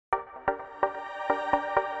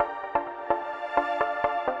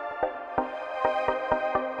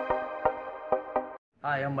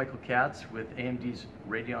Hi, I'm Michael Katz with AMD's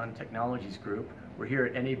Radeon Technologies Group. We're here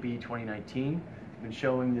at NAB 2019. We've been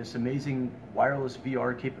showing this amazing wireless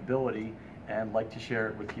VR capability and like to share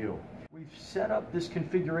it with you. We've set up this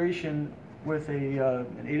configuration with an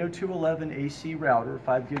 802.11 AC router,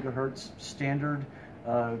 5 gigahertz standard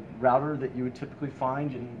router that you would typically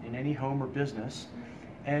find in any home or business.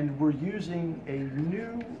 And we're using a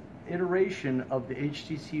new iteration of the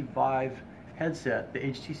HTC Vive headset, the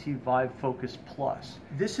HTC Vive Focus Plus.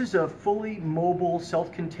 This is a fully mobile,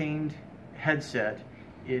 self-contained headset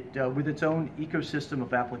with its own ecosystem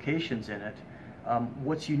of applications in it.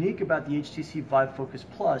 What's unique about the HTC Vive Focus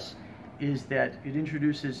Plus is that it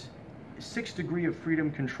introduces 6 degree of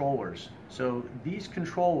freedom controllers. So these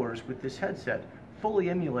controllers with this headset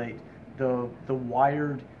fully emulate the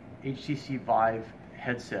wired HTC Vive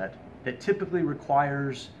headset that typically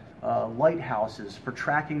requires lighthouses for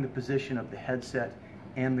tracking the position of the headset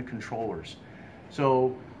and the controllers.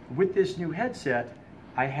 So with this new headset,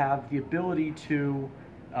 I have the ability to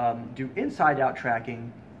do inside-out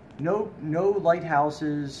tracking, no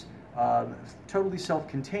lighthouses, totally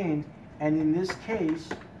self-contained, and in this case,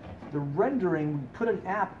 the rendering, we put an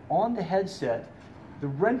app on the headset, the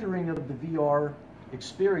rendering of the VR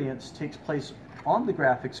experience takes place on the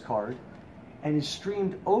graphics card and is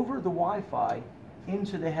streamed over the Wi-Fi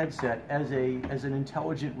into the headset as an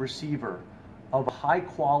intelligent receiver of a high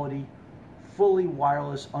quality, fully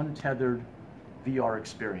wireless, untethered VR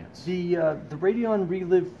experience. The Radeon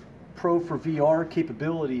ReLive Pro for VR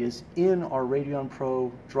capability is in our Radeon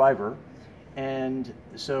Pro driver, and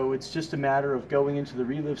so it's just a matter of going into the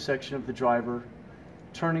ReLive section of the driver,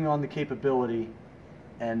 turning on the capability,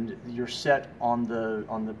 and you're set on the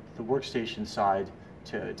Workstation side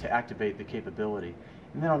to activate the capability.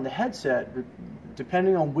 And then on the headset,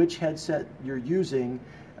 depending on which headset you're using,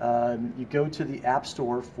 you go to the App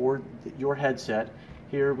Store for your headset.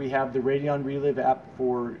 Here we have the Radeon ReLive app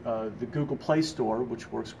for the Google Play Store,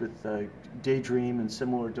 which works with Daydream and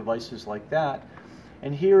similar devices like that.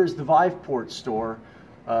 And here is the Viveport store.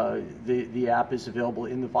 The app is available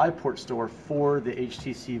in the Viveport store for the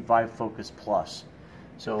HTC Vive Focus Plus.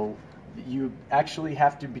 So you actually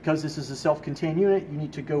have to, because this is a self-contained unit, you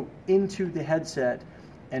need to go into the headset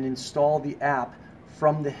and install the app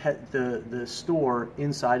from the store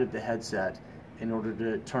inside of the headset in order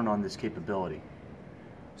to turn on this capability.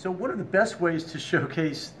 So one of the best ways to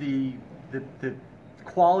showcase the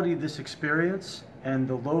quality of this experience and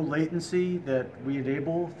the low latency that we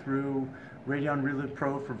enable through Radeon ReLive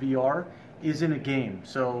Pro for VR is in a game.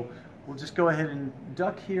 So we'll just go ahead and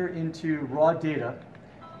duck here into raw data.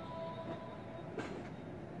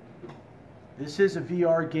 This is a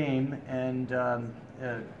VR game, and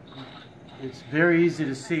it's very easy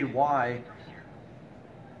to see why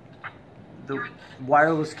the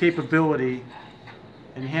wireless capability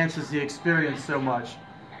enhances the experience so much.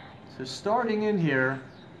 So starting in here,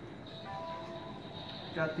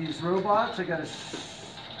 got these robots. I got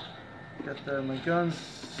my guns.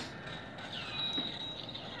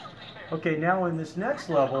 Okay, now in this next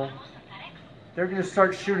level, they're going to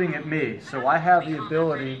start shooting at me. So I have the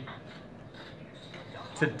ability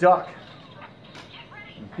to duck.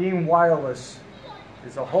 Being wireless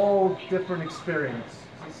is a whole different experience.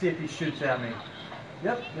 Let's see if he shoots at me.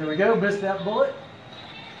 Yep, there we go. Missed that bullet.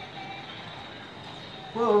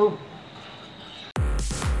 Whoa.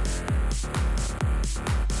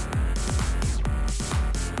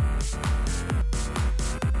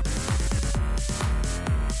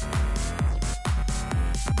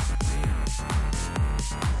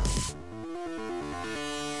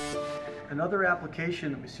 Another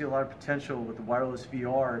application that we see a lot of potential with the wireless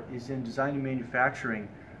VR is in design and manufacturing,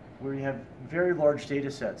 where you have very large data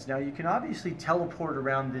sets. Now you can obviously teleport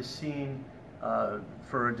around this scene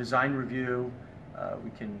for a design review. We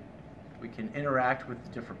can interact with the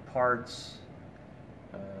different parts.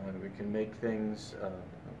 We can make things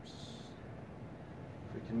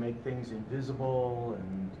invisible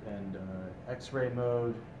and X-ray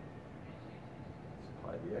mode.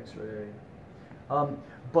 Apply the X-ray.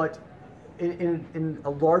 But in a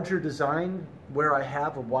larger design where I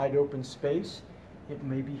have a wide open space, it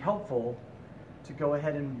may be helpful to go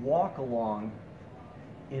ahead and walk along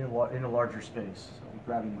in a larger space. So I'm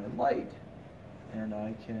grabbing my light, and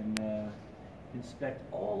I can inspect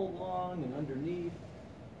all along and underneath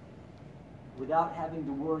without having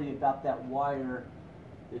to worry about that wire,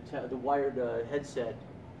 the wired headset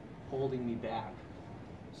holding me back.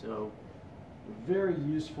 So a very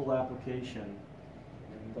useful application.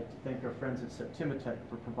 I'd like to thank our friends at Septimatech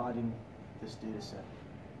for providing this data set.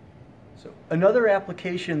 So another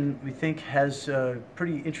application we think has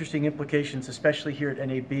pretty interesting implications, especially here at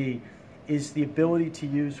NAB, is the ability to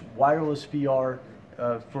use wireless VR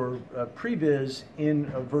for previs in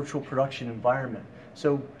a virtual production environment.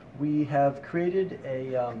 So we have created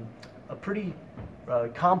a pretty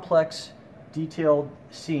complex, detailed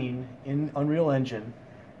scene in Unreal Engine,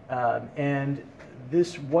 and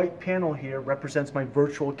this white panel here represents my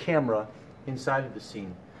virtual camera inside of the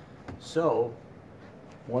scene. So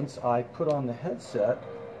once I put on the headset,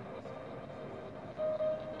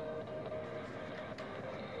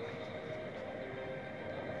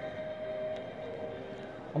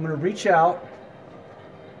 I'm going to reach out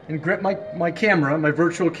and grip my camera, my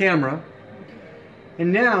virtual camera,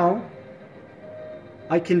 and now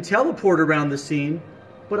I can teleport around the scene,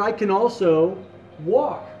 but I can also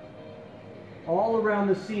walk all around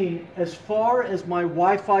the scene as far as my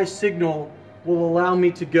Wi-Fi signal will allow me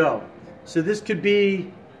to go. So this could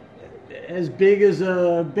be as big as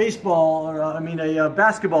a baseball, or a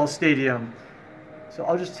basketball stadium. So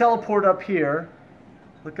I'll just teleport up here.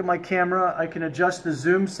 Look at my camera. I can adjust the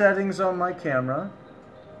zoom settings on my camera.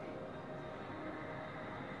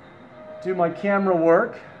 Do my camera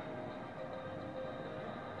work.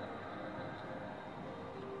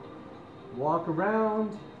 Walk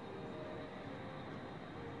around.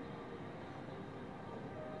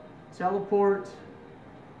 Teleport.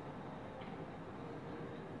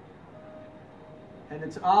 And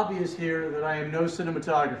it's obvious here that I am no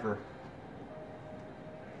cinematographer.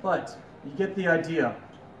 But you get the idea.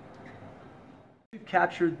 We've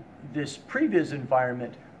captured this previs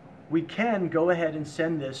environment. We can go ahead and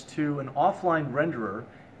send this to an offline renderer.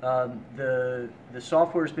 The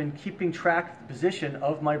software has been keeping track of the position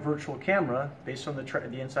of my virtual camera based on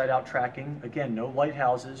the inside-out tracking. Again, no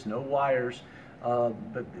lighthouses, no wires,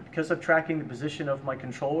 but because of tracking the position of my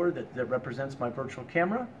controller that represents my virtual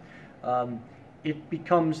camera, it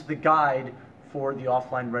becomes the guide for the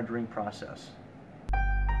offline rendering process.